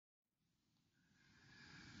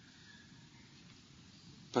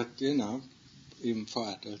But, even for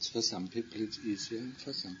adults, for some people it's easier, and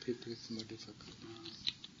for some people it's more difficult.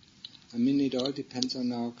 I mean, it all depends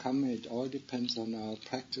on our karma, it all depends on our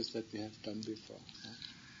practice that we have done before.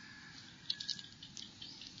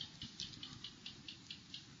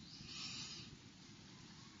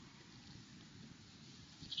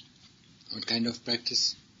 What kind of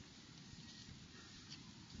practice?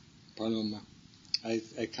 Paloma. I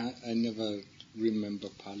never remember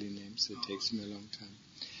Pali names, it takes me a long time.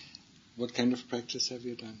 What kind of practice have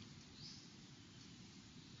you done?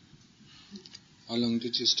 How long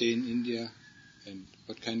did you stay in India, and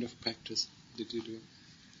what kind of practice did you do?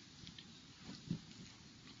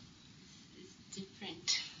 It's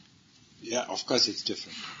different. Yeah, of course it's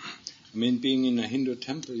different. I mean, being in a Hindu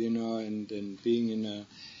temple, and being in a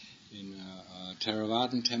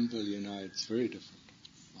Theravadan temple, it's very different.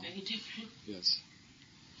 Very different. Yes.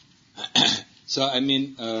 So, I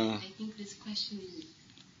mean... I think this question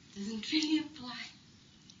doesn't really apply.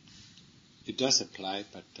 It does apply,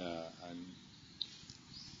 but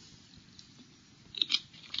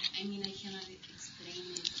I mean, I cannot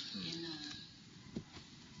explain it in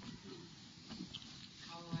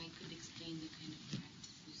how I could explain the kind of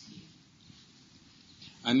practices here.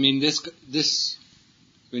 I mean, this,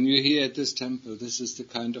 when you're here at this temple, this is the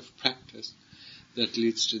kind of practice that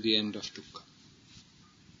leads to the end of dukkha.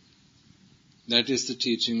 That is the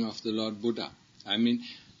teaching of the Lord Buddha. I mean,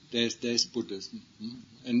 there's Buddhism,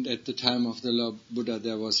 and at the time of the Lord Buddha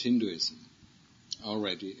there was Hinduism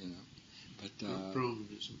already, but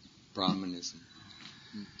Brahmanism.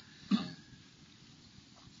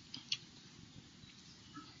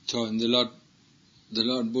 So, and the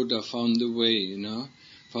Lord Buddha found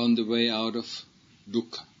the way out of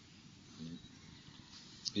dukkha.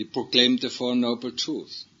 He proclaimed the Four Noble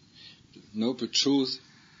Truths. The Noble Truth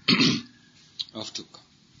of dukkha.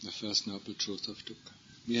 The first Noble Truth of dukkha.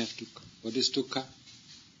 We have dukkha. What is dukkha?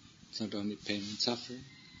 It's not only pain and suffering.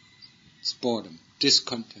 It's boredom,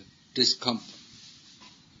 discontent, discomfort,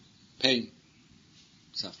 pain,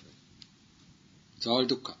 suffering. It's all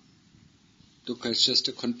dukkha. Dukkha is just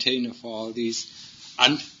a container for all these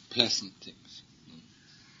unpleasant things.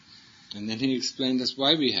 And then he explained us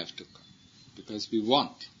why we have dukkha. Because we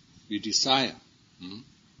want, we desire,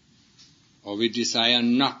 or we desire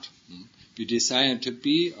not. We desire to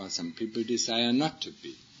be, or some people desire not to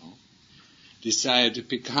be. Desire to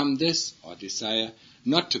become this, or desire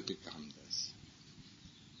not to become this.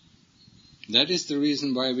 That is the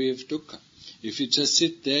reason why we have dukkha. If you just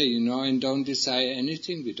sit there, and don't desire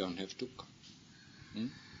anything, we don't have dukkha.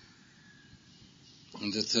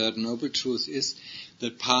 And the third noble truth is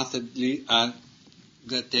that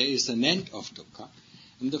that there is an end of dukkha.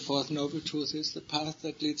 And the fourth noble truth is the path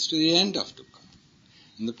that leads to the end of dukkha.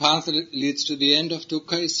 And the path that leads to the end of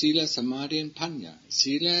dukkha is sila, samadhi and panya.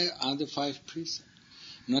 Sila are the 5 precepts.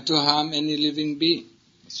 Not to harm any living being.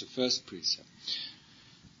 That's the first precept.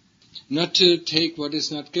 Not to take what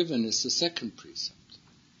is not given is the second precept.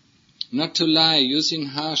 Not to lie, using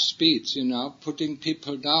harsh speech, putting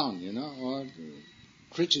people down, or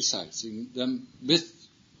criticizing them with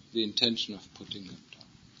the intention of putting them down.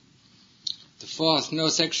 The fourth, no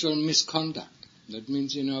sexual misconduct. That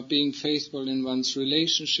means, being faithful in one's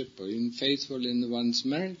relationship or being faithful in one's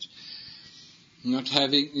marriage. Not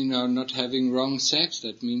having wrong sex.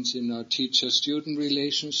 That means, teacher-student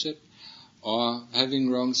relationship, or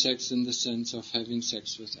having wrong sex in the sense of having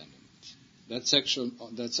sex with animals.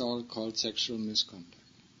 That's all called sexual misconduct.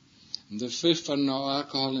 And the fifth are no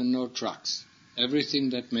alcohol and no drugs. Everything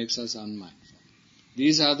that makes us unmindful.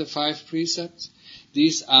 These are the 5 precepts.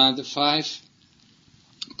 These are the 5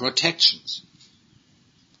 protections.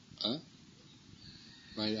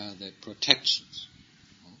 Why are they protections?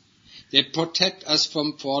 They protect us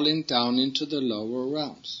from falling down into the lower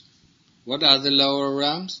realms. What are the lower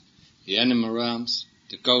realms? The animal realms,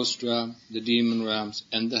 the ghost realm, the demon realms,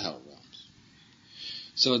 and the hell realms.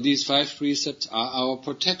 So these 5 precepts are our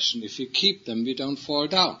protection. If we keep them, we don't fall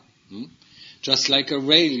down. Just like a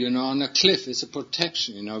rail, on a cliff is a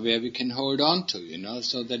protection, where we can hold on to,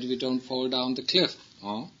 so that we don't fall down the cliff.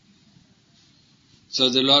 So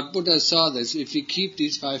the Lord Buddha saw this. If we keep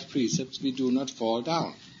these 5 precepts, we do not fall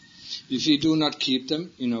down. If we do not keep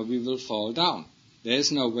them, we will fall down. There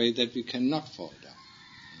is no way that we cannot fall down.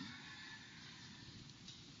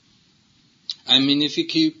 I mean, if we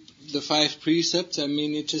keep the 5 precepts,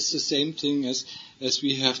 it is the same thing as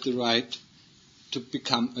we have the right to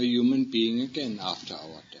become a human being again after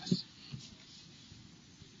our death.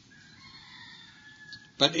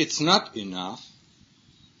 But it's not enough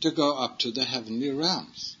to go up to the heavenly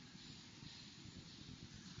realms.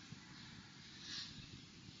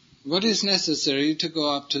 What is necessary to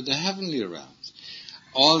go up to the heavenly realms?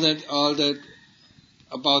 All that,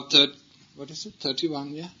 about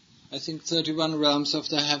 31, yeah? I think 31 realms of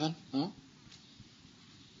the heaven, huh?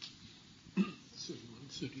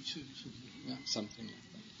 32, yeah, something like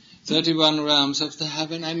that. 31 realms of the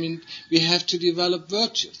heaven. I mean, we have to develop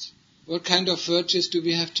virtues. What kind of virtues do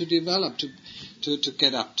we have to develop to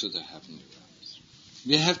get up to the heavenly realms?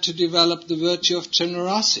 We have to develop the virtue of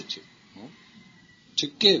generosity, huh? To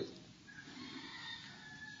give.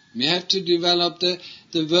 We have to develop the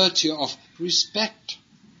virtue of respect.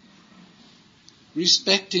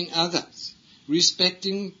 Respecting others.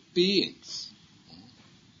 Respecting beings.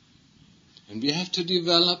 And we have to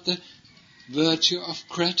develop the virtue of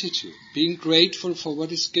gratitude, being grateful for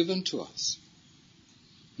what is given to us.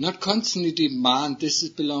 Not constantly demand, this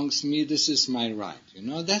belongs to me, this is my right.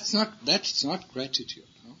 That's not gratitude.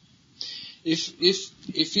 No?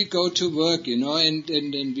 If we go to work,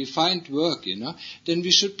 and we find work, then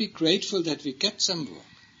we should be grateful that we get some work.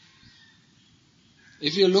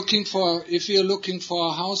 If you're looking for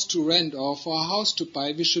a house to rent or for a house to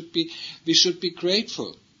buy, we should be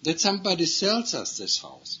grateful that somebody sells us this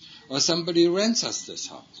house or somebody rents us this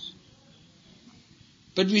house.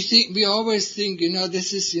 But we always think,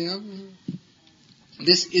 this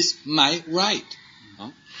is my right. Huh?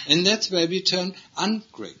 And that's where we turn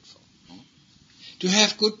ungrateful. Huh? To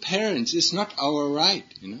have good parents is not our right,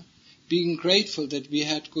 Being grateful that we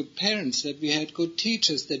had good parents, that we had good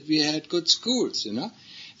teachers, that we had good schools,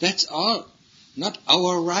 That's all, not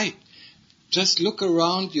our right. Just look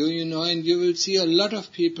around you, and you will see a lot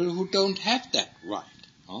of people who don't have that right.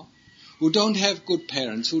 Huh? Who don't have good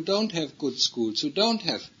parents, who don't have good schools, who don't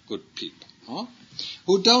have good people. Huh?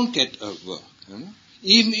 Who don't get a work,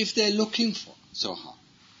 even if they're looking for so hard.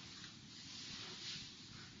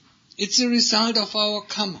 It's a result of our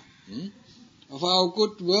karma, of our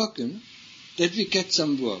good work, that we get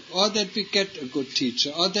some work, or that we get a good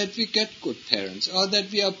teacher, or that we get good parents, or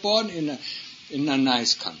that we are born in a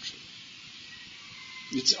nice country.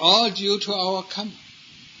 It's all due to our karma.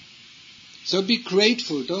 So be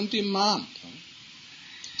grateful, don't demand.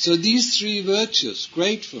 So these three virtues,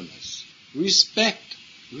 gratefulness, respect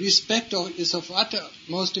is of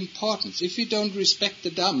uttermost importance. If we don't respect the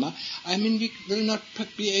Dhamma, we will not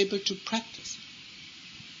be able to practice.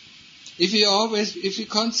 If we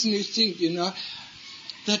constantly think,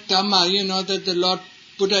 that Dhamma, that the Lord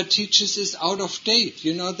Buddha teaches is out of date,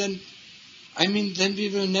 then we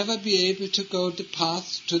will never be able to go the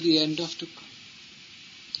path to the end of dukkha.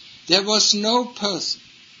 There was no person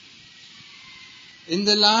in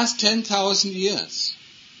the last 10,000 years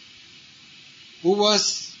who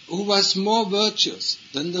was more virtuous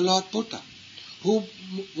than the Lord Buddha, who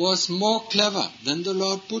was more clever than the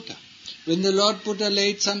Lord Buddha. When the Lord Buddha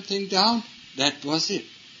laid something down, that was it.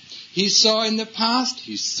 He saw in the past,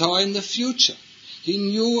 he saw in the future. He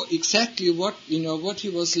knew exactly what he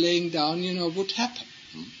was laying down, would happen.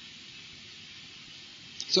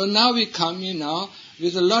 So now we come,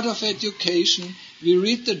 with a lot of education, we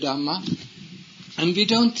read the Dhamma, and we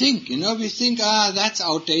don't think, we think, that's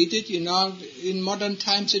outdated, in modern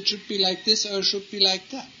times it should be like this or it should be like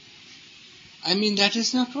that. That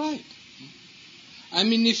is not right.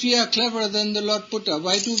 If we are cleverer than the Lord Buddha,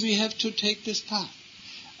 why do we have to take this path?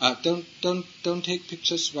 Don't take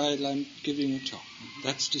pictures while I'm giving a talk.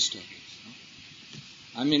 That's disturbing.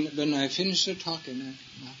 When I finish the talk,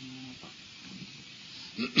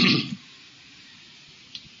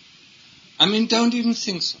 don't even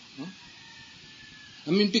think so.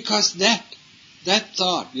 Because that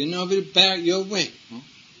thought, will bear your weight.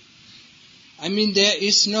 There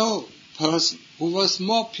is no person who was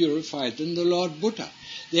more purified than the Lord Buddha.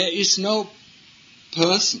 There is no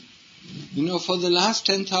person, for the last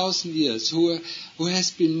 10,000 years who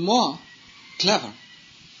has been more clever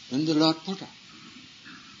than the Lord Buddha.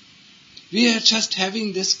 We are just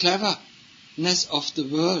having this cleverness of the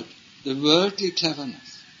world, the worldly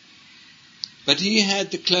cleverness. But he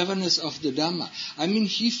had the cleverness of the Dhamma.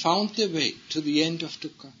 He found the way to the end of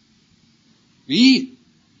dukkha. We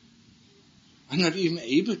are not even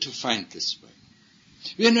able to find this way.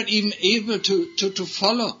 We are not even able to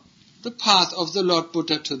follow the path of the Lord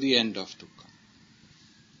Buddha to the end of dukkha.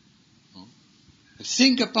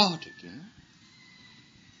 Think about it,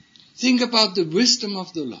 Think about the wisdom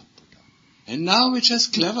of the Lord Buddha. And now we're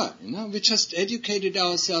just clever, we just educated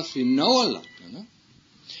ourselves, we know a lot,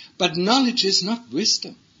 But knowledge is not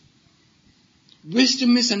wisdom.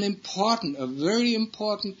 Wisdom is a very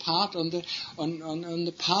important part on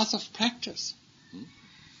the path of practice.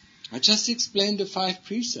 I just explained the 5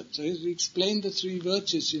 precepts. I explained the 3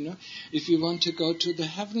 virtues, if you want to go to the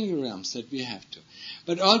heavenly realms that we have to.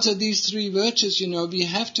 But also these 3 virtues, we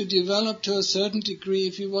have to develop to a certain degree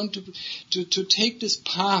if you want to take this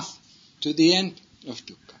path to the end of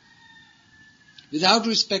dukkha. Without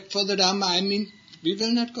respect for the Dhamma, we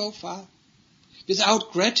will not go far.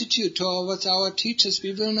 Without gratitude towards our teachers,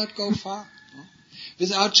 we will not go far.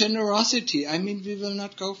 Without generosity, we will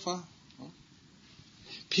not go far.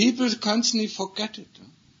 People constantly forget it.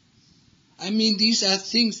 These are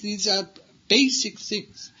things, these are basic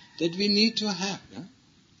things that we need to have.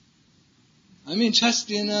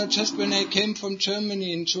 Just when I came from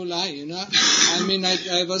Germany in July,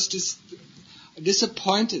 I was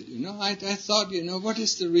disappointed, I thought, what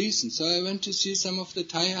is the reason? So I went to see some of the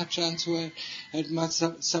Thai Ajahns who had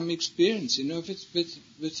some experience,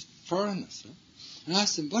 with foreigners. And I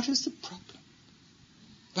asked them, what is the problem?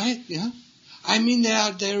 Right,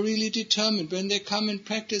 they're really determined. When they come and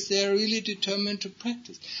practice, they are really determined to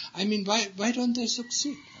practice. Why don't they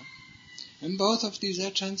succeed? And both of these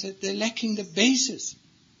Ajahns said they're lacking the basis.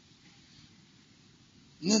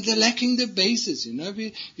 They're lacking the basis,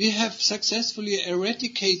 We have successfully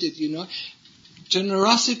eradicated,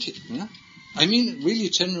 generosity. Really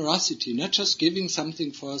generosity, not just giving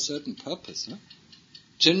something for a certain purpose.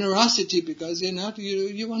 Generosity because,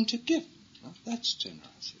 you want to give. That's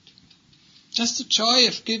generosity. Just the joy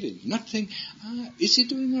of giving. Not think, is he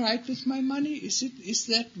doing right with my money? Is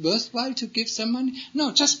that worthwhile to give some money?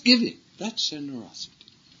 No, just giving. That's generosity.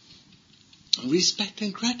 Respect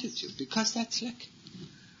and gratitude, because that's lacking.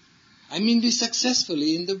 We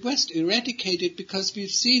successfully in the West eradicate it because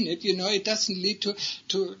we've seen it, it doesn't lead to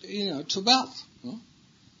wealth.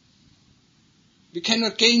 We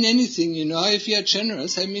cannot gain anything, if we are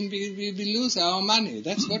generous. We lose our money.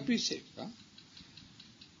 That's what we think.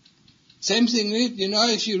 Same thing with,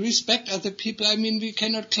 if you respect other people, we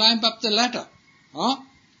cannot climb up the ladder.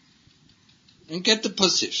 And get the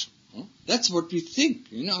position. That's what we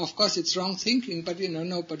think. Of course it's wrong thinking, but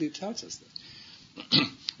nobody tells us that.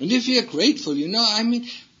 And if we are grateful,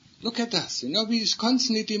 look at us, we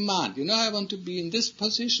constantly demand, I want to be in this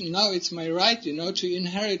position, now it's my right, to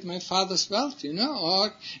inherit my father's wealth,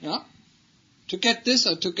 or, to get this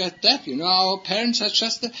or to get that, our parents are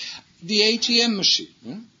just the ATM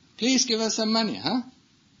machine, Please give us some money,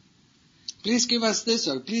 Please give us this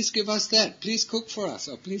or please give us that, please cook for us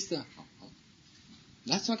or please that.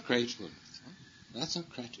 That's not gratefulness, That's not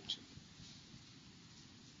gratitude.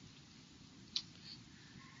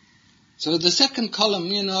 So the second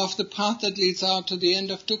column, of the path that leads out to the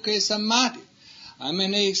end of dukkha is Samadhi. I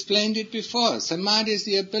explained it before. Samadhi is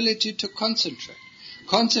the ability to concentrate.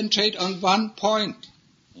 Concentrate on one point.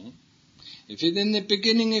 If in the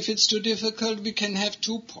beginning, if it's too difficult, we can have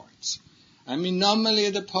 2 points. Normally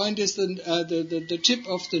the point is the tip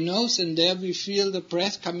of the nose, and there we feel the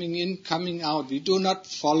breath coming in, coming out. We do not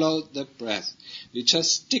follow the breath. We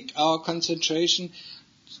just stick our concentration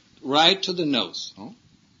right to the nose.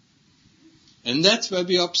 And that's where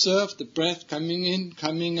we observe the breath coming in,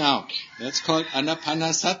 coming out. That's called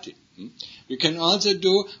anapanasati. We can also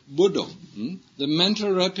do buddho, the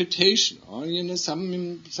mental repetition, or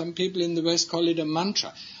some people in the West call it a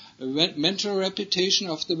mantra. Mental repetition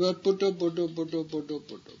of the word buddho, buddho, buddho, buddho,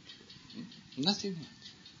 buddho. Nothing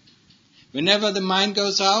else. Whenever the mind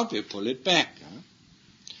goes out, we pull it back.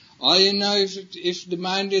 Or if the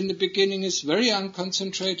mind in the beginning is very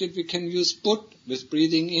unconcentrated, we can use put with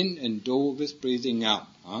breathing in and do with breathing out.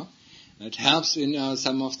 That helps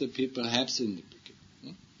some of the people helps in the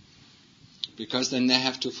beginning. Because then they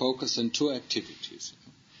have to focus on 2 activities.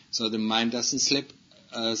 So the mind doesn't slip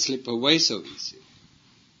away so easily.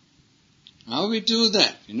 How we do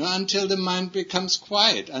that? Until the mind becomes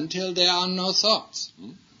quiet, until there are no thoughts.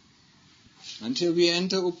 Until we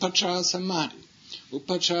enter Upachara Samadhi.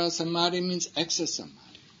 Upachara Samadhi means access Samadhi.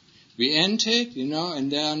 We enter it,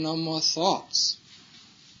 and there are no more thoughts.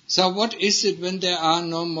 So what is it when there are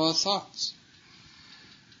no more thoughts?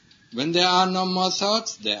 When there are no more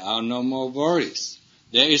thoughts, there are no more worries.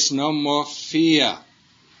 There is no more fear.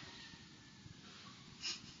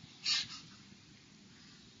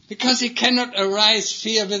 Because it cannot arise.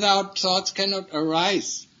 Fear without thoughts cannot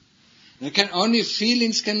arise. Only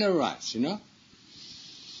feelings can arise,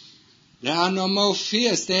 There are no more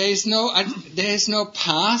fears. There is no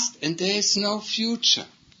past and there is no future.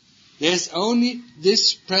 There is only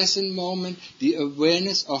this present moment, the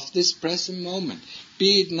awareness of this present moment.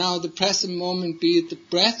 Be it now the present moment, be it the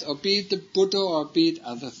breath, or be it the Buddha, or be it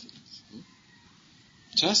other things.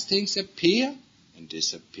 Just things appear and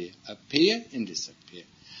disappear, appear and disappear.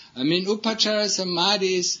 I mean, Upachara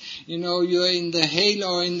Samadhi is, you're in the hail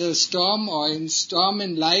or in the storm or in storm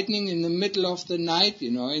and lightning in the middle of the night,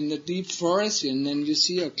 in the deep forest, and then you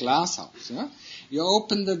see a glass house. You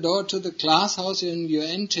open the door to the glass house and you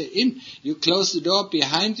enter in. You close the door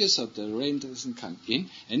behind you so the rain doesn't come in,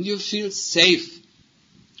 and you feel safe.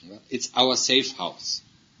 It's our safe house.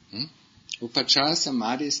 Upachara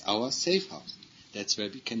Samadhi is our safe house. That's where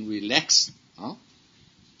we can relax.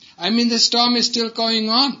 I mean, the storm is still going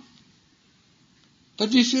on. But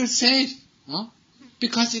we feel safe.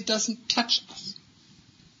 Because it doesn't touch us.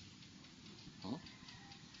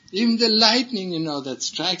 Even the lightning, that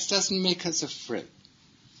strikes doesn't make us afraid.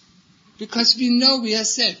 Because we know we are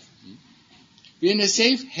safe. We're in a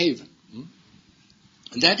safe haven.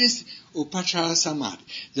 And that is Upachara Samadhi.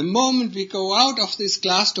 The moment we go out of this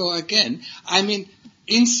glass door again,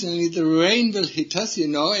 instantly the rain will hit us,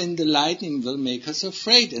 and the lightning will make us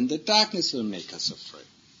afraid, and the darkness will make us afraid.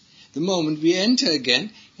 The moment we enter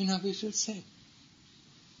again, we feel safe.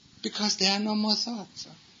 Because there are no more thoughts.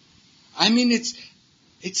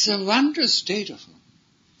 It's a wondrous state of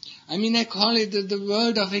mind. I call it the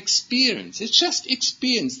world of experience. It's just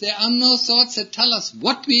experience. There are no thoughts that tell us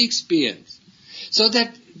what we experience. So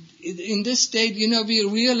that in this state, we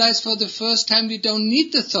realize for the first time we don't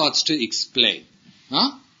need the thoughts to explain.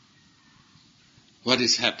 What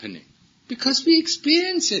is happening? Because we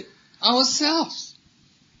experience it ourselves.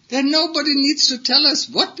 Then nobody needs to tell us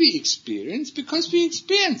what we experience because we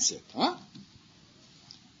experience it.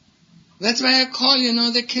 That's why I call,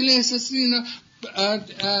 the kilesas,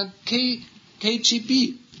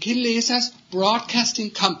 KGB, Kilesas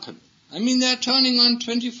Broadcasting Company. They're turning on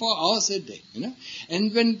 24 hours a day,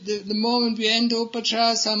 And when the moment we enter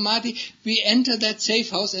Upachara Samadhi, we enter that safe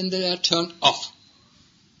house and they are turned off.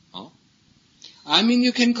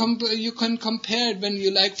 You can compare it when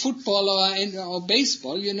you like football or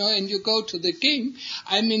baseball, and you go to the game.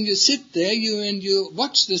 You sit there, and you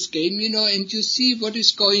watch this game, and you see what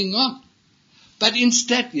is going on. But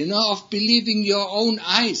instead, of believing your own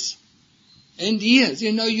eyes and ears,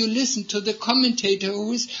 you listen to the commentator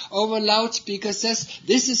who is over loudspeaker says,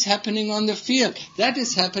 this is happening on the field, that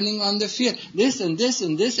is happening on the field, this and this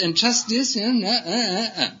and this, and just this,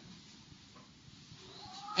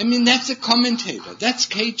 that's a commentator. That's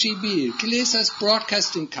KGB, Kilesas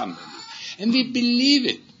Broadcasting Company. And we believe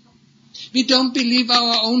it. We don't believe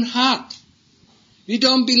our own heart. We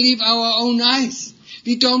don't believe our own eyes.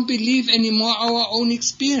 We don't believe anymore our own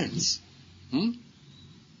experience.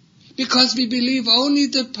 Because we believe only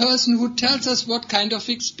the person who tells us what kind of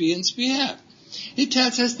experience we have. He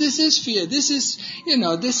tells us this is fear, this is,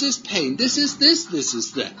 this is pain, this is this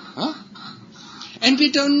is that. And we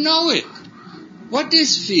don't know it. What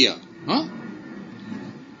is fear?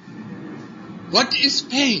 What is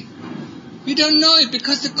pain? We don't know it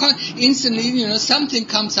because instantly, something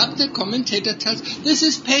comes up, the commentator tells, this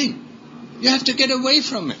is pain. You have to get away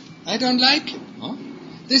from it. I don't like it.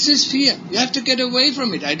 This is fear. You have to get away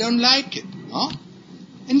from it. I don't like it.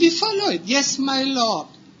 And we follow it. Yes, my Lord.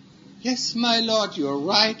 Yes, my Lord, you're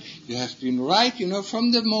right. You have been right,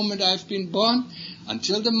 from the moment I've been born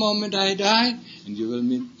until the moment I die, and you will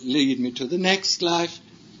lead me to the next life.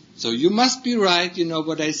 So you must be right.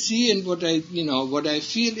 What I see and what I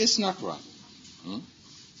feel is not right.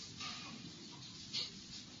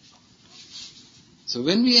 So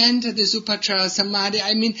when we enter this Upachara Samadhi,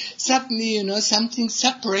 suddenly, something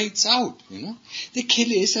separates out, The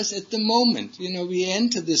kilesas at the moment, we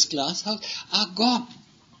enter this glass house, are gone.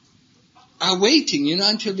 Are waiting,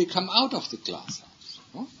 until we come out of the glass house.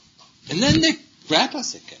 And then they grab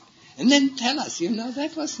us again. And then tell us,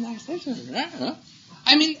 that was nice. That was,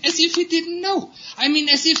 as if we didn't know.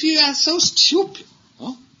 As if we are so stupid.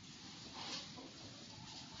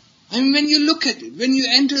 When you look at it, when you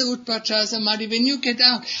enter Upachara Samadhi, when you get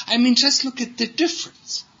out, just look at the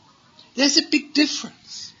difference. There's a big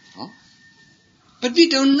difference. But we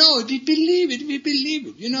don't know it, we believe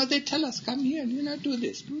it. They tell us, come here, do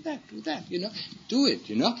this, do that, do it,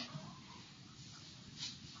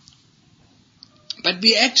 But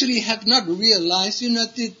we actually have not realized,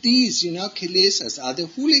 that these, kilesas are the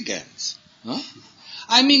hooligans.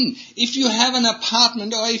 If you have an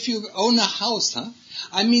apartment or if you own a house,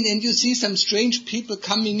 and you see some strange people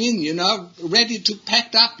coming in, ready to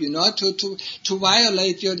pack up, to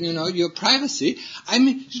violate your, your privacy.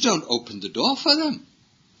 You don't open the door for them.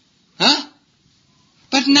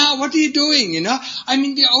 But now, what are you doing,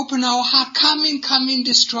 we open our heart, come in,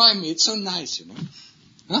 destroy me. It's so nice,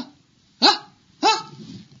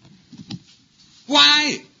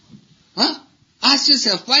 Why? Ask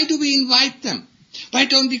yourself, why do we invite them? Why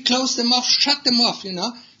don't we close them off, shut them off,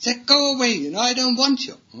 Say, go away, I don't want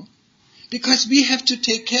you. Because we have to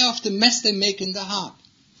take care of the mess they make in the heart.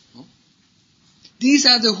 These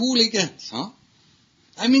are the hooligans.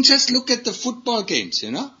 Just look at the football games,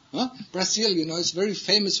 Brazil, is very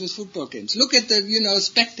famous with football games. Look at the,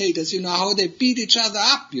 spectators, how they beat each other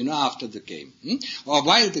up, after the game, or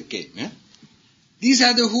while the game, These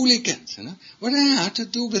are the hooligans, What do they have to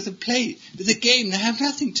do with the play, with the game? They have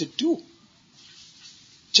nothing to do.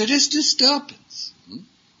 So there's disturbance.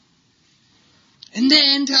 And they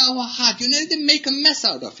enter our heart, they make a mess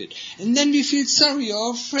out of it. And then we feel sorry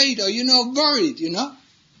or afraid or, worried,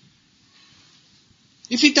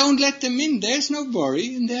 If we don't let them in, there's no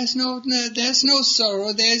worry, and there's no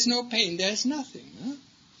sorrow, there's no pain, there's nothing.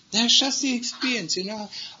 There's just the experience, a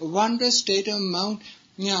wondrous state of amount,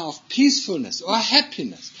 of peacefulness or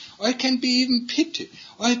happiness, or it can be even pity,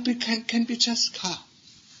 or it can be just calm.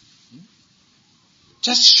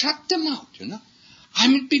 Just shut them out,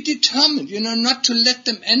 be determined, not to let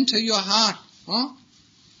them enter your heart.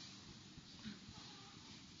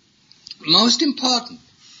 Most important.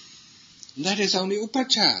 And that is only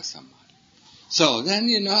upachara samadhi. So then,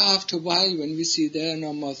 after a while, when we see there are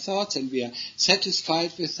no more thoughts and we are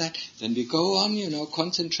satisfied with that, then we go on,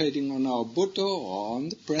 concentrating on our Buddha or on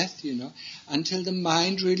the breath, until the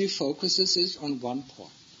mind really focuses on one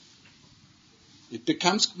point. It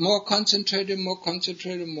becomes more concentrated, more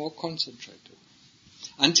concentrated, more concentrated.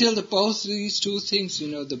 Until both these two things,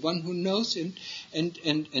 the one who knows and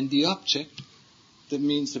the object, that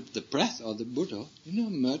means the breath or the Buddha,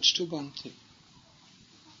 merge to one thing.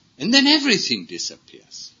 And then everything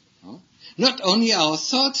disappears. Not only our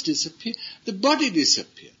thoughts disappear, the body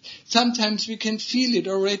disappears. Sometimes we can feel it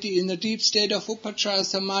already in the deep state of upachara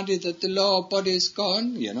samadhi that the lower body is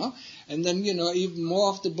gone, and then, even more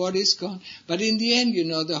of the body is gone. But in the end,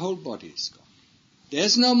 the whole body is gone.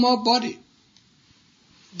 There's no more body.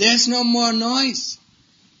 There's no more noise.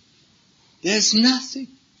 There's nothing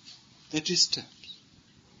that disturbs.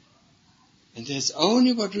 And there's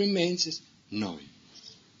only what remains is knowingness.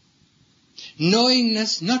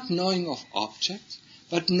 Knowingness, not knowing of objects,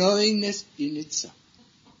 but knowingness in itself.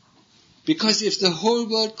 Because if the whole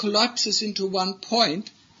world collapses into one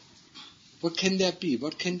point, what can there be?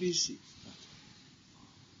 What can we see?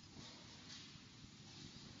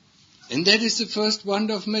 And that is the first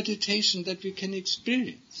wonder of meditation that we can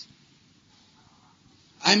experience.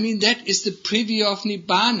 That is the preview of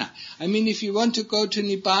Nibbana. If you want to go to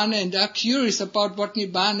Nibbana and are curious about what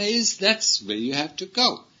Nibbana is, that's where you have to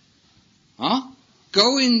go.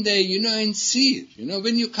 Go in there, and see it.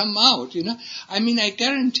 When you come out, I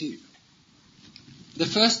guarantee you, the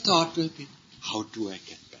first thought will be, how do I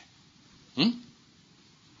get back?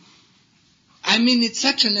 It's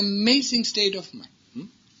such an amazing state of mind.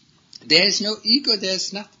 There is no ego, there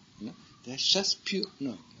is nothing. There's just pure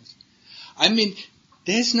knowingness.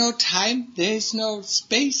 There's no time, there is no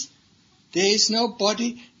space, there is no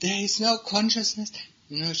body, there is no consciousness,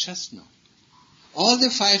 just knowing. All the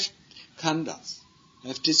 5 khandhas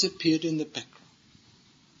have disappeared in the background.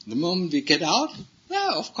 The moment we get out,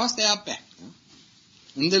 of course they are back.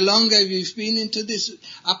 And the longer we've been into this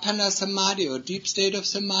appana samadhi or deep state of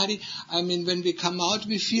samadhi, when we come out,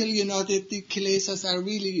 we feel, that the kilesas are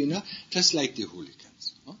really, just like the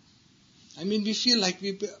hooligans. We feel like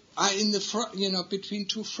we are in the front, between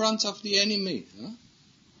two fronts of the enemy,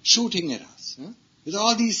 shooting at us. With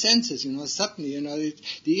all these senses, suddenly,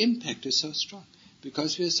 the impact is so strong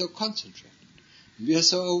because we are so concentrated. We are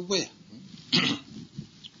so aware.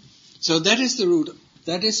 So that is the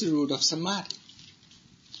root of samadhi.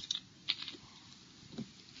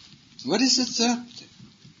 What is the third thing?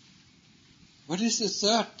 What is the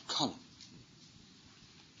third column?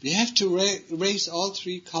 We have to raise all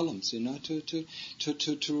 3 columns, to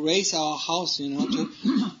raise our house,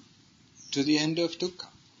 to the end of dukkha.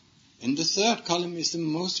 And the third column is the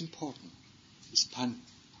most important. It's panya,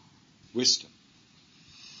 wisdom.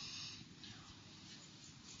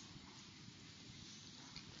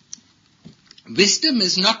 Wisdom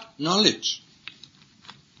is not knowledge.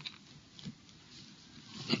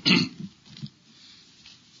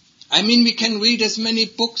 We can read as many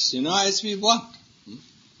books, as we want.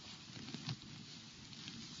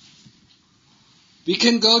 We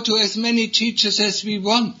can go to as many teachers as we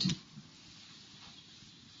want.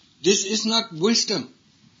 This is not wisdom.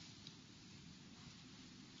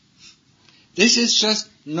 This is just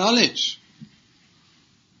knowledge.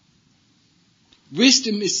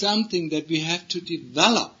 Wisdom is something that we have to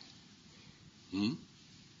develop.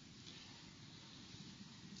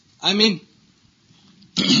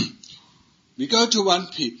 We go to one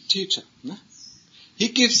teacher. He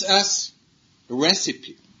gives us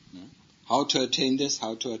recipe. How to attain this,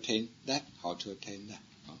 how to attain that, how to attain that.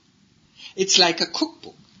 It's like a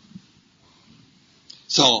cookbook.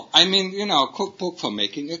 So, cookbook for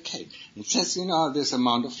making a cake. It says, this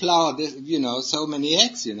amount of flour, this, so many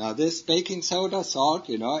eggs, this baking soda, salt,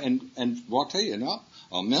 and water,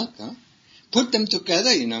 or milk. Put them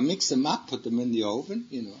together, mix them up, put them in the oven,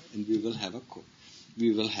 and we will have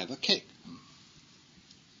a cake.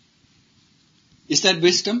 Is that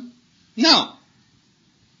wisdom? No.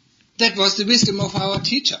 That was the wisdom of our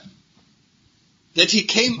teacher. That he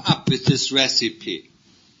came up with this recipe.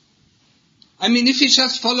 If we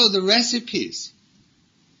just follow the recipes,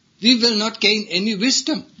 we will not gain any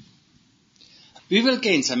wisdom. We will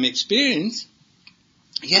gain some experience.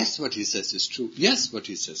 Yes, what he says is true. Yes, what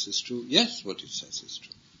he says is true. Yes, what he says is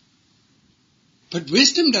true. But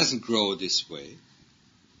wisdom doesn't grow this way.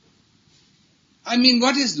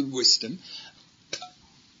 What is the wisdom?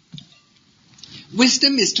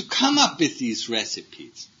 Wisdom is to come up with these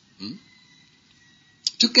recipes.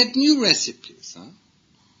 To get new recipes.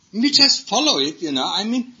 We just follow it,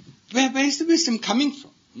 where is the wisdom coming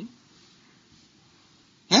from?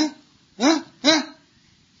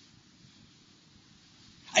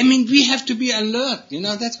 We have to be alert,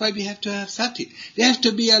 that's why we have to have sati. We have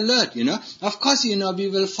to be alert, Of course, we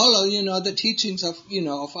will follow, the teachings of,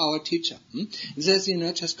 of our teacher. It says,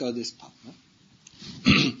 just go this path.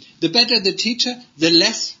 The better the teacher, the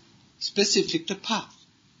less specific the path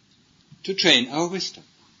to train our wisdom.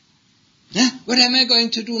 What am I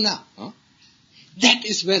going to do now? That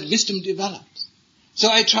is where wisdom develops. So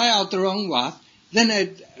I try out the wrong path, then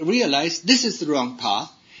I realize this is the wrong path,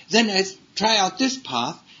 then I try out this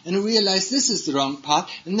path, and realize this is the wrong path,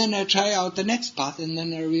 and then I try out the next path, and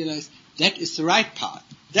then I realize that is the right path.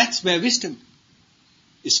 That's where wisdom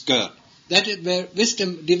is girded. That is where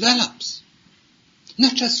wisdom develops.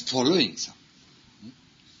 Not just following something.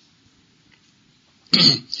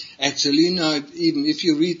 Actually, even if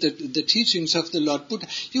you read the teachings of the Lord Buddha,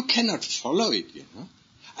 you cannot follow it,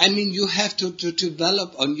 you have to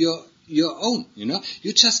develop on your own,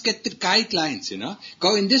 You just get the guidelines,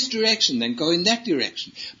 Go in this direction, then go in that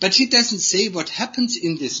direction. But he doesn't say what happens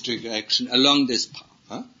in this direction along this path.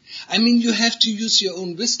 You have to use your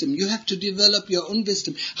own wisdom. You have to develop your own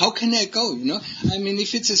wisdom. How can I go,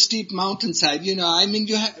 if it's a steep mountainside, you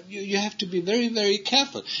have to be very, very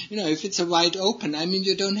careful. If it's a wide open,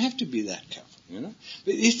 you don't have to be that careful,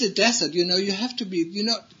 But if the desert, you have to be,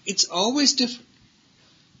 it's always different.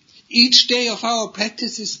 Each day of our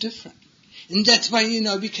practice is different. And that's why,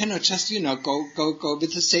 we cannot just, go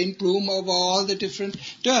with the same broom over all the different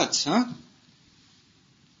dirts,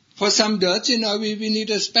 For some dirts, we need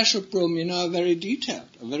a special broom, a very detailed,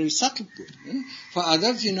 a very subtle broom. For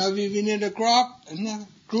others, we need a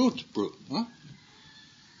crude broom.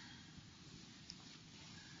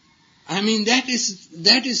 That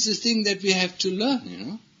is the thing that we have to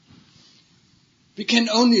learn, We can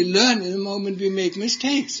only learn in the moment we make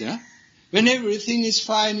mistakes, When everything is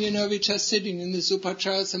fine, we're just sitting in the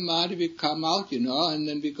Supachara Samadhi, we come out, and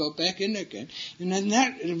then we go back in again.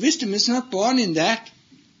 Wisdom is not born in that.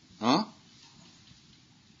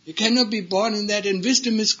 You cannot be born in that, and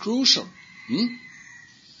wisdom is crucial.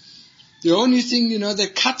 The only thing,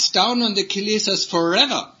 that cuts down on the kilesas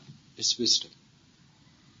forever is wisdom.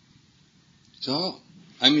 So,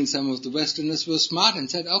 some of the Westerners were smart and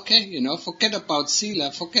said, okay, forget about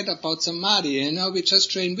sila, forget about samadhi, we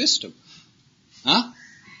just train wisdom.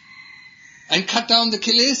 And cut down the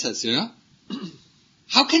kilesas,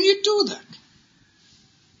 How can you do that?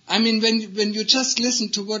 When you just listen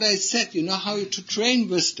to what I said, how to train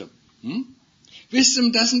wisdom.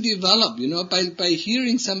 Wisdom doesn't develop, by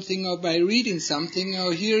hearing something or by reading something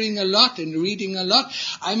or hearing a lot and reading a lot.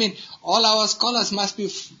 All our scholars must be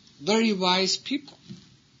very wise people.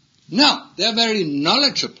 No, they're very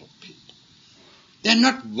knowledgeable people. They're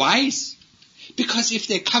not wise. Because if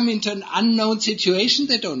they come into an unknown situation,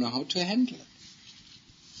 they don't know how to handle it.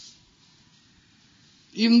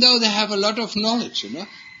 Even though they have a lot of knowledge,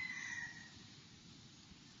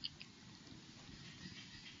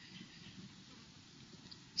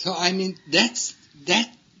 So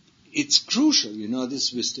it's crucial,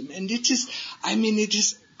 this wisdom. And it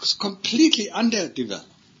is completely underdeveloped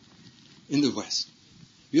in the West.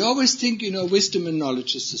 We always think, wisdom and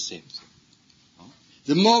knowledge is the same thing.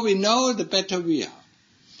 The more we know, the better we are.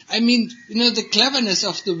 The cleverness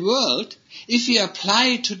of the world, if we apply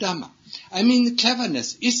it to Dhamma, the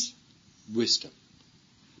cleverness is wisdom.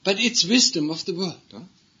 But it's wisdom of the world.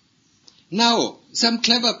 Now, some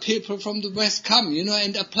clever people from the West come,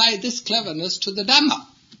 and apply this cleverness to the Dhamma.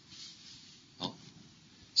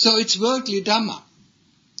 So it's worldly Dhamma.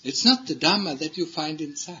 It's not the Dhamma that you find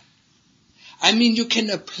inside. I mean, you can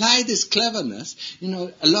apply this cleverness,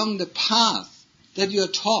 along the path that you're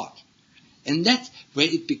taught. And that's where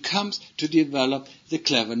it becomes to develop the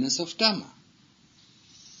cleverness of Dhamma.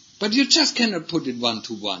 But you just cannot put it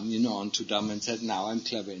one-to-one, onto Dhamma and say, now I'm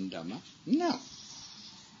clever in Dhamma. No.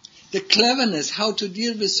 The cleverness, how to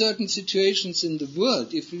deal with certain situations in the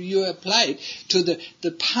world, if you apply it to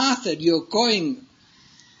the path that you're going,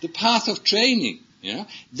 the path of training,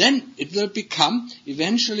 then it will become,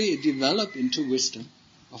 eventually develop into wisdom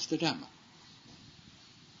of the Dhamma.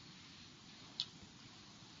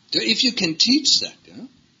 So if you can teach that,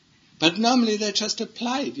 but normally they just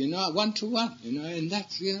apply it, one-to-one, and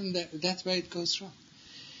that's where it goes wrong.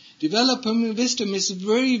 Developing wisdom is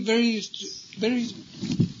very, very, very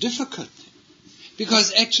difficult.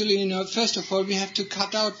 Because actually, first of all, we have to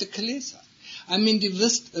cut out the kilesa. I mean, the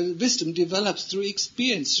wisdom develops through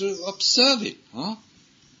experience, through observing.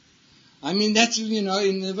 I mean, that's,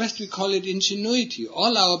 in the West we call it ingenuity.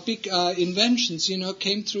 All our big inventions,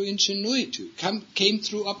 came through ingenuity, came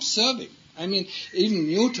through observing. I mean, even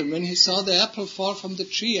Newton, when he saw the apple fall from the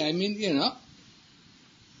tree,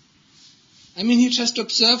 he just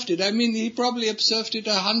observed it. He probably observed it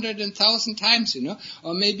 100 and 1,000 times,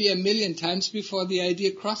 or maybe 1,000,000 times before the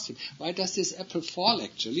idea crossed him. Why does this apple fall,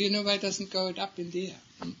 actually? Why doesn't it go up in the air?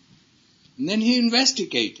 And then he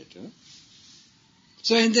investigated.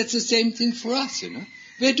 So, and that's the same thing for us,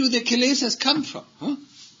 Where do the kilesas come from?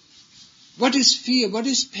 What is fear? What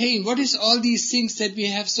is pain? What is all these things that we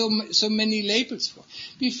have so many labels for?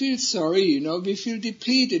 We feel sorry, we feel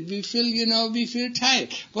depleted, we feel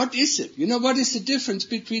tired. What is it? What is the difference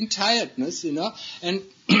between tiredness, and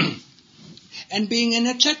and being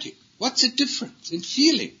energetic? What's the difference in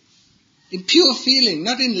feeling? In pure feeling,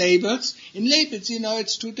 not in labels. In labels,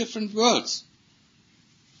 it's two different worlds.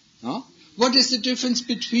 No? What is the difference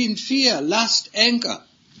between fear, lust, anger,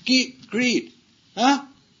 greed?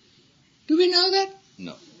 Do we know that?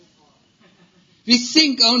 No. We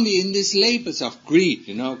think only in these labels of greed.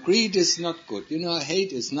 Greed is not good.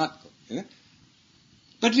 Hate is not good.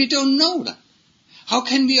 But we don't know that. How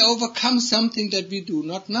can we overcome something that we do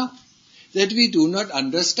not know? That we do not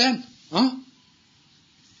understand?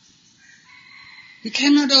 We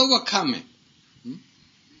cannot overcome it.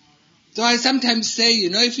 So I sometimes say,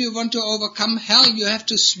 if you want to overcome hell, you have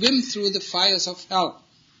to swim through the fires of hell.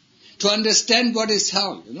 To understand what is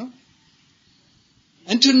hell,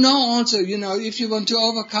 And to know also, if you want to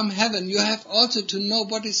overcome heaven, you have also to know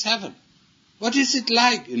what is heaven. What is it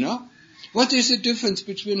like, What is the difference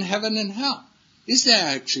between heaven and hell? Is there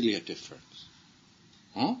actually a difference?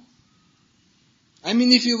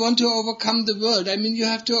 If you want to overcome the world, you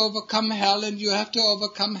have to overcome hell and you have to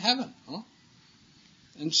overcome heaven.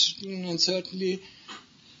 And certainly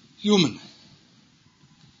human.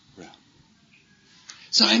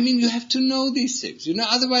 So, you have to know these things,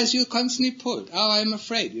 otherwise you're constantly pulled. I'm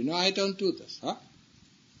afraid, I don't do this,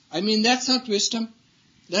 that's not wisdom.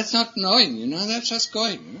 That's not knowing, that's just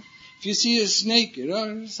going, If you see a snake,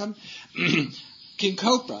 some king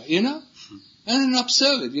cobra, and then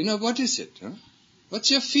observe it, what is it, What's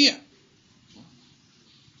your fear?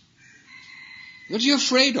 What are you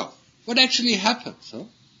afraid of? What actually happens,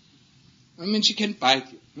 she can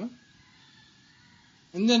bite you,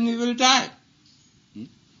 and then you will die.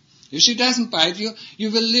 If she doesn't bite you,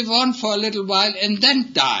 you will live on for a little while and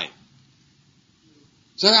then die.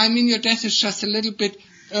 So, your death is just a little bit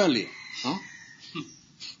earlier.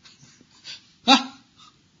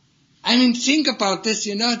 Think about this,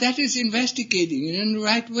 that is investigating in the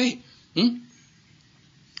right way.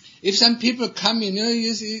 If some people come,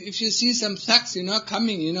 if you see some thugs,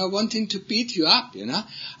 coming, wanting to beat you up, there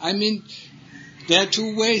are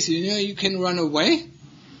two ways, you can run away.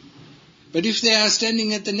 But if they are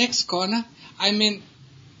standing at the next corner,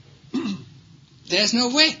 there's no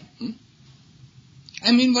way.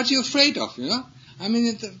 What are you afraid of,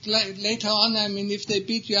 later on, if they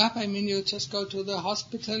beat you up, you just go to the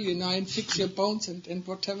hospital, and fix your bones and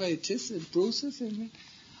whatever it is, and bruises,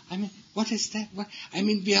 what is that? We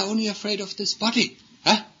are only afraid of this body.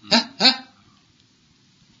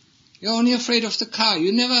 You're only afraid of the car.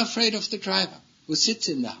 You're never afraid of the driver who sits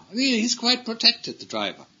in the house. He's quite protected, the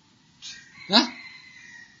driver.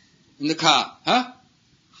 In the car,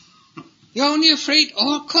 You're only afraid,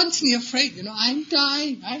 constantly afraid, I'm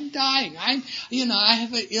dying, I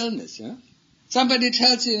have an illness, Somebody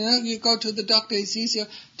tells you, you go to the doctor, he sees your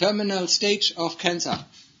terminal stage of cancer.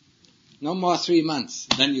 No more 3 months,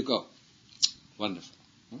 then you go. Wonderful.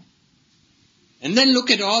 And then look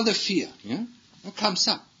at all the fear, that comes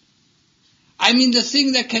up. The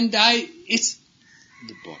thing that can die is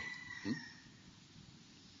the body.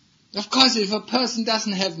 Of course, if a person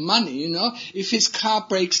doesn't have money, if his car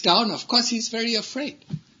breaks down, of course he's very afraid.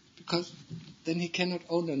 Because then he cannot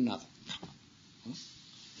own another car.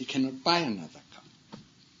 He cannot buy another car.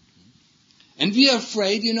 And we are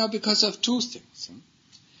afraid, because of two things.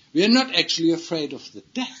 We are not actually afraid of the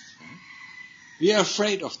death. We are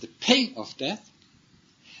afraid of the pain of death.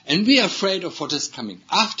 And we are afraid of what is coming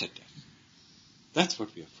after death. That's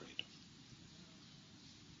what we are afraid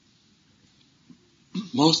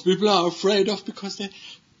of. Most people are afraid of because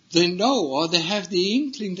they know or they have the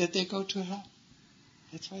inkling that they go to hell.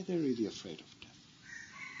 That's why they're really afraid of death.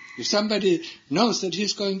 If somebody knows that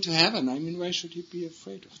he's going to heaven, why should he be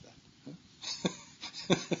afraid of that?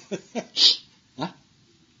 Huh?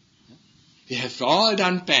 We have all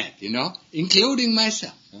done bad, including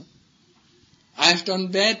myself. I've done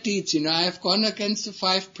bad deeds, I've gone against the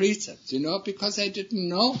 5 precepts, because I didn't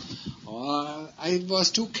know, or I was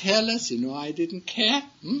too careless, I didn't care.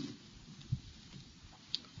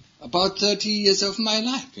 About 30 years of my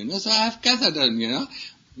life, so I've gathered them,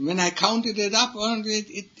 When I counted it up,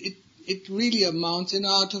 it really amounts,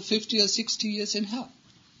 to 50 or 60 years in hell.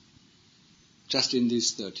 Just in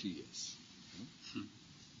these 30 years.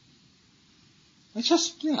 I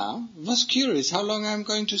just, was curious how long I'm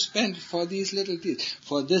going to spend for these little deeds,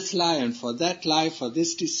 for this lie and for that lie, for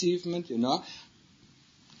this deceivement,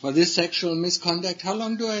 for this sexual misconduct. How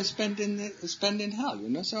long do I spend in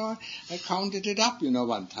hell, So I counted it up,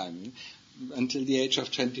 one time, until the age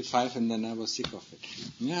of 25, and then I was sick of it.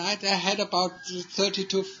 I had about 30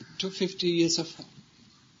 to 50 years of hell.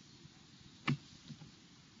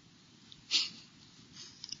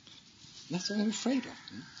 That's what I'm afraid of.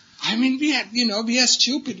 We are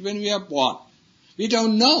stupid when we are born. We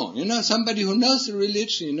don't know. Somebody who knows the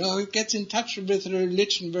religion, who gets in touch with the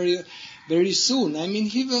religion very, very soon.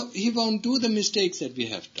 He won't do the mistakes that we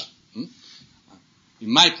have done. He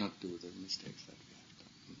might not do the mistakes that we have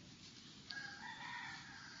done.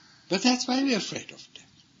 But that's why we're afraid of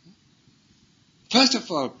death. First of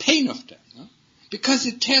all, pain of death. Because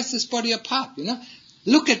it tears this body apart.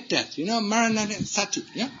 Look at death. Marana Sati.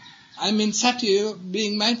 Sati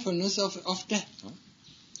being mindfulness of death.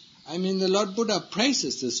 The Lord Buddha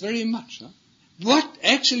praises this very much. What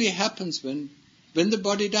actually happens when the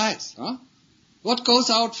body dies? What goes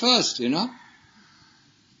out first, Then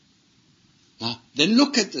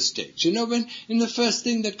look at the stage. When in the first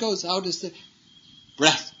thing that goes out is the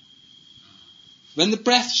breath. When the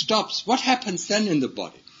breath stops, what happens then in the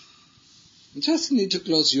body? You just need to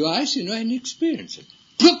close your eyes, and experience it.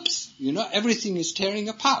 Ploops! Everything is tearing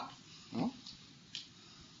apart.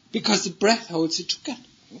 Because the breath holds it together.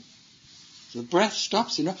 The breath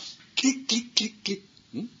stops, click, click, click, click.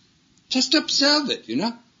 Just observe it,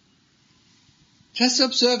 Just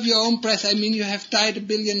observe your own breath. You have died 1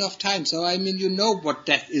 billion of times, so you know what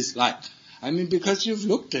death is like. Because you've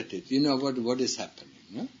looked at it, what is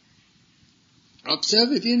happening.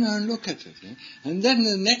 Observe it, and look at it. And then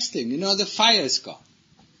the next thing, the fire is gone.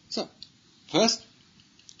 So, first,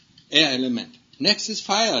 air element. Next is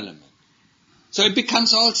fire element. So it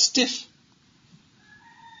becomes all stiff.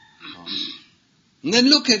 And then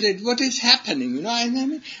look at it, what is happening, and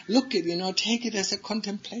then look at, take it as a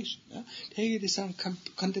contemplation. Take it as a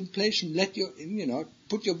contemplation, let your,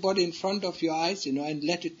 put your body in front of your eyes, and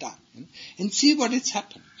let it die. And see what is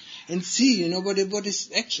happening. And see, what is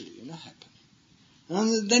actually, happening.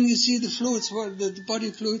 And then you see the fluids, the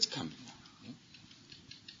body fluids coming out.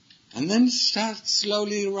 And then it starts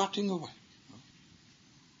slowly rotting away.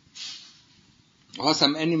 Or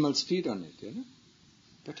some animals feed on it,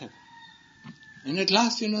 whatever. And at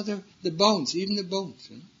last, the bones, even the bones,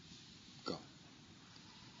 go.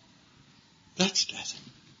 That's death.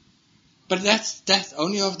 But that's death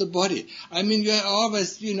only of the body. You're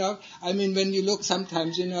always, when you look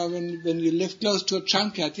sometimes, when you live close to a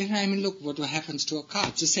junkyard, look what happens to a car.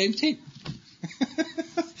 It's the same thing.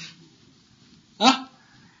 Huh?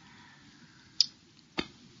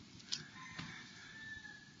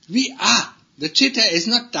 We are. The chitta is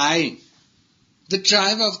not dying. The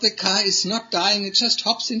driver of the car is not dying. It just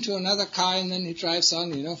hops into another car and then he drives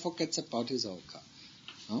on, forgets about his old car.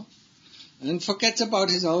 Huh? And forgets about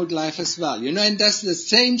his old life as well, and does the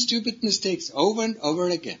same stupid mistakes over and over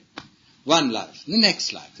again. One life, the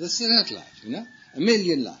next life, the third life, 1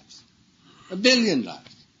 million lives, 1 billion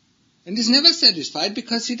lives. And he's never satisfied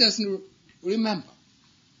because he doesn't remember.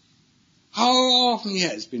 How often he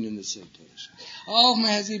has been in the situation. How often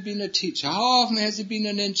has he been a teacher? How often has he been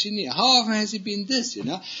an engineer? How often has he been this,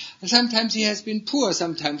 And sometimes he has been poor,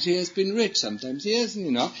 sometimes he has been rich, sometimes he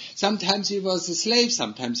isn't, Sometimes he was a slave,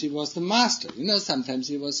 sometimes he was the master, Sometimes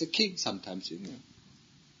he was a king, sometimes,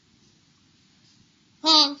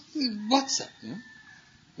 what's that? You know?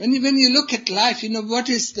 When you look at life, what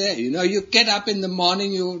is there? You get up in the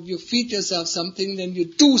morning, you feed yourself something, then you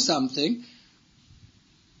do something.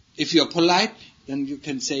 If you're polite, then you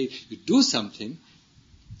can say you do something.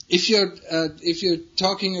 If you're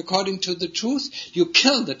talking according to the truth, you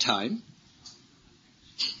kill the time.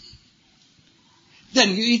 Then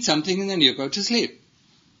you eat something and then you go to sleep.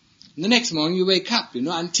 And the next morning you wake up,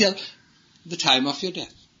 until the time of your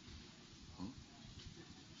death.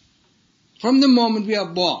 From the moment we are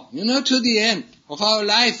born, to the end of our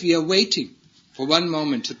life, we are waiting for one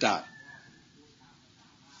moment to die.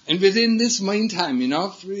 And within this meantime, in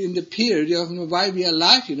the period while we are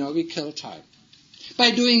alive, we kill time. By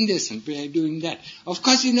doing this and by doing that. Of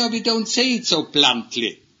course, we don't say it so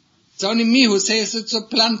bluntly. It's only me who says it so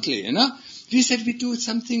bluntly, We said we do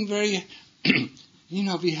something very,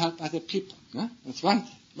 we help other people. That's one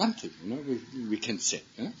thing, we can say,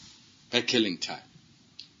 by killing time.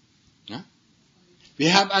 We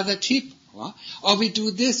help other people, or we do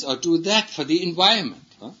this or do that for the environment.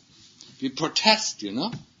 We protest,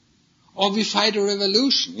 or we fight a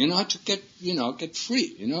revolution, to get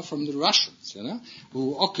free, from the Russians,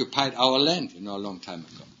 who occupied our land, a long time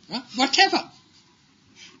ago. Whatever.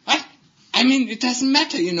 Right? I mean, it doesn't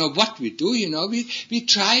matter, what we do, we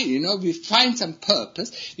try, we find some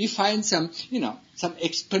purpose, we find some, some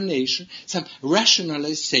explanation, some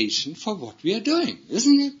rationalization for what we are doing,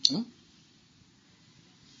 isn't it?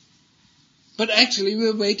 But actually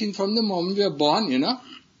we're waiting from the moment we are born,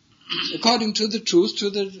 according to the truth, to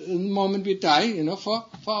the moment we die, for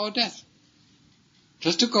our death.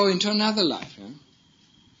 Just to go into another life.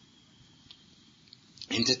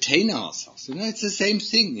 Entertain ourselves. It's the same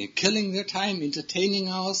thing. Killing the time, entertaining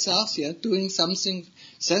ourselves, doing something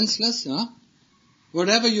senseless,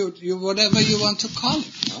 whatever you want to call it.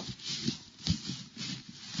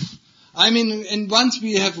 I mean, and once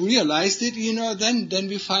we have realized it, then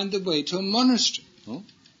we find the way to a monastery,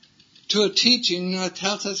 to a teaching,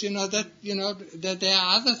 tells us, that there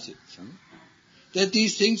are other things, that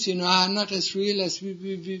these things, are not as real as we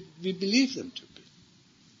believe them to be,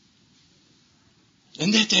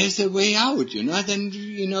 and that there is a way out, Then,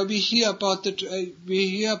 we hear about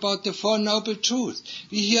the Four Noble Truths,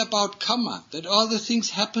 we hear about karma, that all the things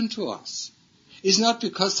happen to us. It's not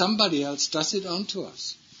because somebody else does it onto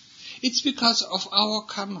us. It's because of our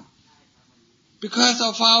karma, because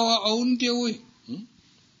of our own doing.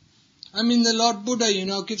 I mean, the Lord Buddha,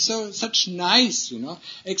 gives such nice,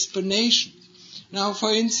 explanations. Now,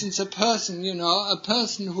 for instance, a person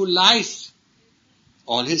who lies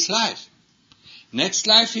all his life. Next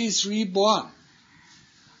life he is reborn.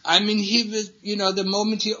 I mean, he will, the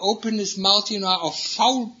moment he opens his mouth, a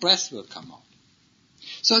foul breath will come out.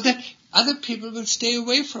 So that other people will stay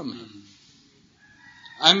away from him.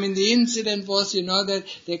 I mean, the incident was, that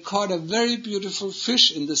they caught a very beautiful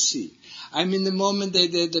fish in the sea. I mean, the moment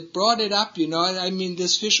they brought it up,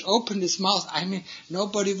 this fish opened his mouth. I mean,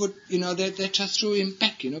 nobody would, they just threw him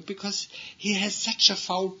back, because he has such a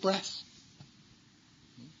foul breath.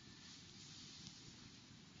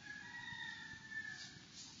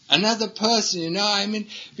 Another person,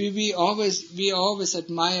 we always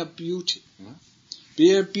admire beauty.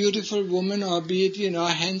 Be it a beautiful woman or be it, a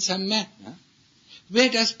handsome man. Where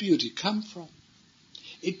does beauty come from?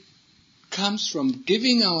 It comes from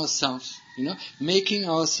giving ourselves, making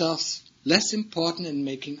ourselves less important and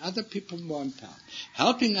making other people more important.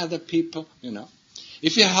 Helping other people,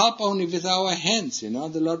 If we help only with our hands, the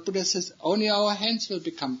Lord Buddha says only our hands will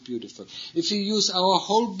become beautiful. If we use our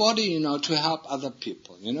whole body, to help other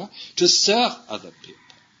people, to serve other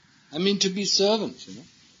people. To be servants,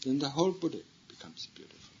 then the whole Buddha becomes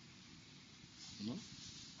beautiful.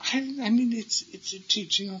 It's a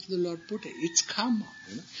teaching of the Lord Buddha. It's karma.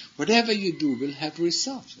 Whatever you do will have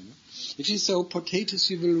results. If you sow potatoes,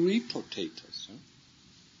 you will reap potatoes.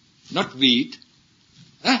 Not wheat.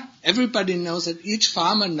 Everybody knows it. Each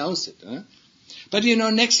farmer knows it. But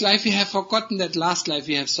next life we have forgotten that last life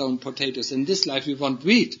we have sown potatoes. In this life we want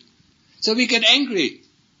wheat. So we get angry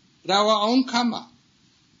at our own karma.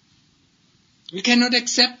 We cannot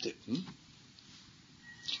accept it.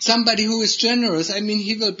 Somebody who is generous,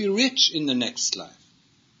 he will be rich in the next life.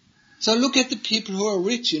 So look at the people who are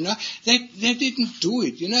rich, they didn't do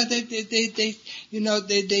it,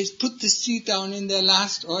 they put the seed down in their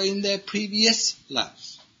last or in their previous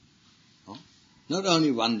lives. Not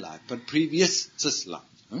only one life, but previous this life.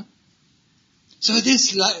 So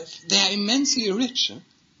this life, they are immensely rich.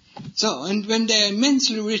 So, and when they are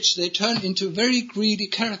immensely rich, they turn into very greedy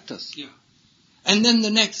characters. Yeah. And then the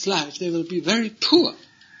next life, they will be very poor.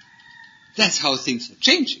 That's how things are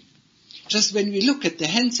changing. just when we look at the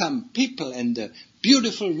handsome people and the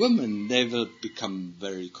beautiful women, they will become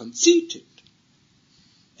very conceited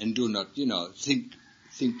and do not, think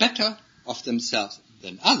better of themselves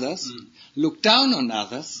than others, look down on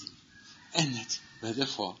others, and that's where they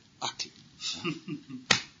fall ugly.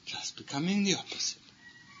 Just becoming the opposite.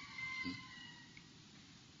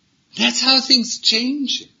 That's how things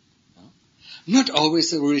change. Not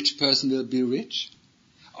always a rich person will be rich.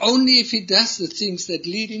 Only if he does the things that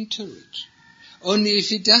lead him to rich. Only if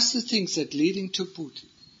he does the things that lead him to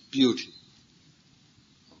beauty.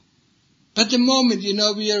 But the moment,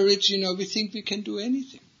 we are rich, we think we can do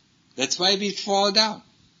anything. That's why we fall down.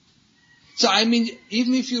 So,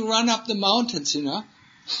 even if you run up the mountains, you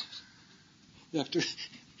have to,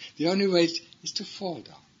 the only way is to fall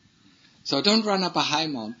down. So don't run up a high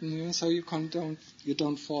mountain, so you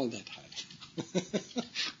don't fall that high.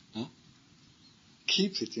 Huh?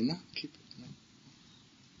 Keep it, keep it.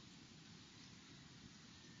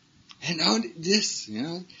 And all this,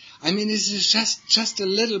 this is just a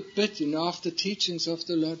little bit, of the teachings of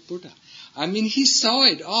the Lord Buddha. He saw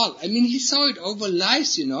it all. He saw it over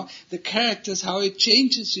lives, the characters, how it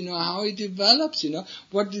changes, how it develops,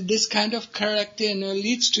 what this kind of character,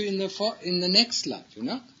 leads to in the next life,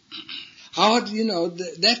 How,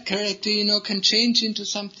 that character, can change into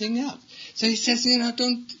something else. So he says,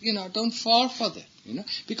 don't fall for that,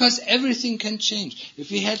 because everything can change. If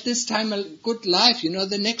we had this time a good life,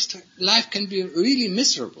 the next life can be really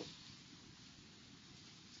miserable.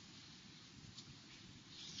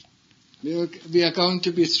 We are going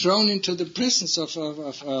to be thrown into the prisons of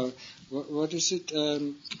what is it?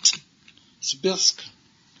 Sibirsk.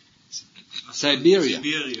 Siberia.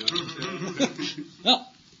 No,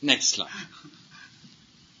 next life.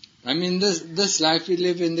 This life we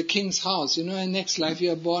live in the king's house, and next life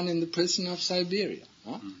you are born in the prison of Siberia.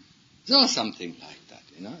 Huh? So something like that,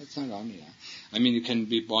 It's not only. You can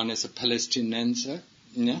be born as a Palestinian,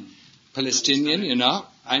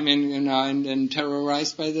 and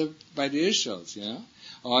terrorized by the Israels,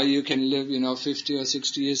 Or you can live, 50 or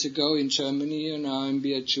 60 years ago in Germany, and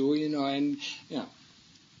be a Jew,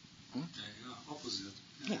 Huh? Opposite.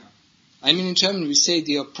 Yeah. In German we say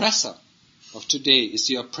the oppressor of today is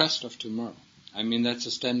the oppressed of tomorrow. That's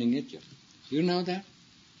a standing idiom. You know that?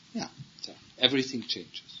 Yeah. So everything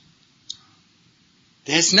changes.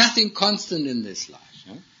 There's nothing constant in this life.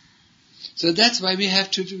 So that's why we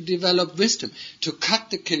have to develop wisdom, to cut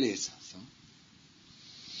the kilesas.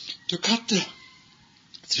 To cut the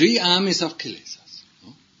 3 armies of kilesas.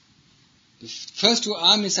 The first 2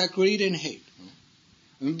 armies are greed and hate.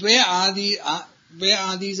 And where are these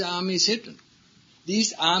armies hidden?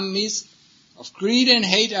 These armies of greed and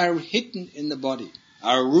hate are hidden in the body,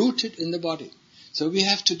 are rooted in the body. So we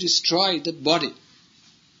have to destroy the body.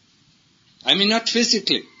 Not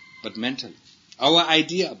physically, but mentally. Our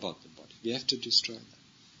idea about the body. We have to destroy that.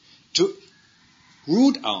 To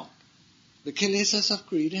root out the kilesas of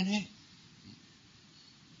greed and hate.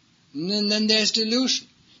 And then there's delusion.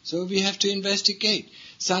 So we have to investigate.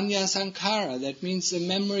 Sanya Sankara, that means the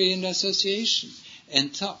memory and association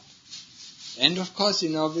and thought. And of course,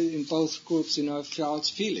 in both groups, false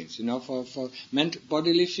feelings, for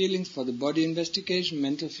bodily feelings, for the body investigation,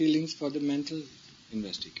 mental feelings for the mental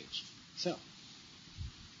investigation. So,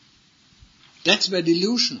 that's where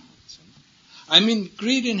delusion holds.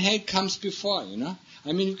 Greed and hate comes before, you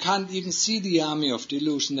can't even see the army of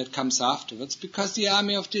delusion that comes afterwards, because the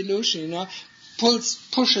army of delusion,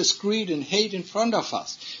 pushes greed and hate in front of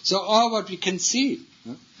us. So all what we can see,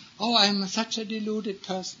 I'm such a deluded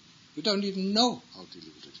person. You don't even know how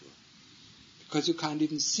deluded you are. Because you can't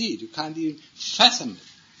even see it. You can't even fathom it.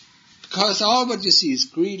 Because all what you see is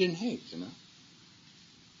greed and hate,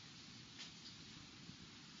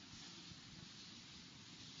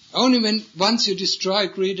 Only once you destroy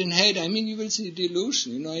greed and hate, you will see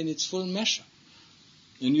delusion, in its full measure.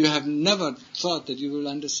 And you have never thought that you will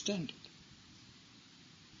understand it.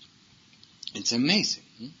 It's amazing.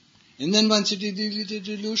 And then once you delete the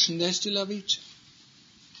delusion, there's still avijja.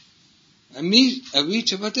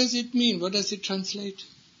 Avijja, what does it mean? What does it translate?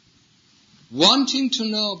 Wanting to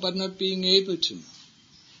know, but not being able to know.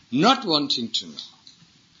 Not wanting to know.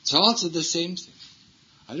 It's also the same thing.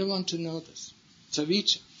 I don't want to know this. It's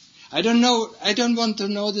avijja. I don't want to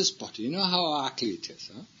know this body. You know how ugly it is,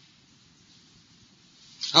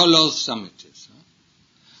 How loathsome it is,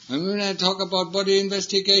 And when I talk about body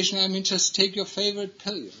investigation, just take your favorite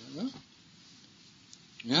pillow,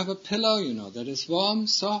 You have a pillow, that is warm,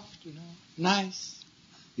 soft, nice.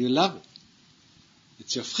 You love it.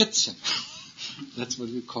 It's your Fritzchen. That's what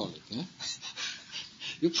we call it,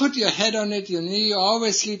 You put your head on it, you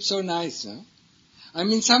always sleep so nice, I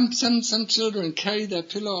mean, some children carry their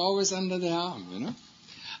pillow always under their arm, you know.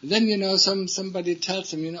 Then, you know, somebody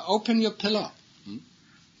tells them, you know, open your pillow.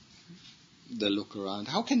 They look around.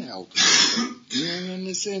 How can I open it? You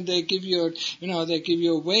understand? They give you, they give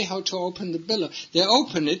you a way how to open the pillow. They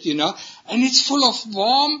open it, you know, and it's full of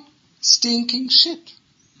warm, stinking shit.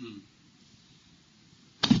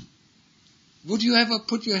 Would you ever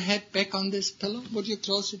put your head back on this pillow? Would you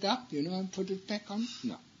close it up, you know, and put it back on?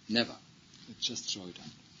 No, never. You just throw it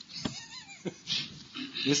out.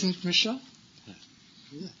 Isn't it, Michelle?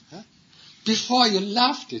 Yeah. Huh? Before you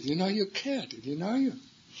loved it, you know, you cared it, you know.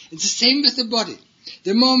 It's the same with the body.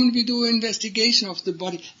 The moment we do an investigation of the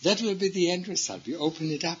body, that will be the end result. We open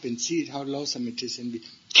it up and see it, how loathsome it is, and we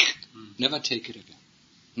never take it again.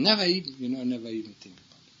 Never even think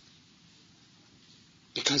about it.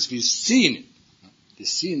 Because we've seen it. We've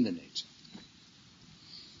seen the nature.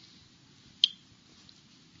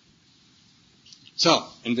 So,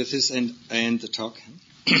 and with this I end the talk.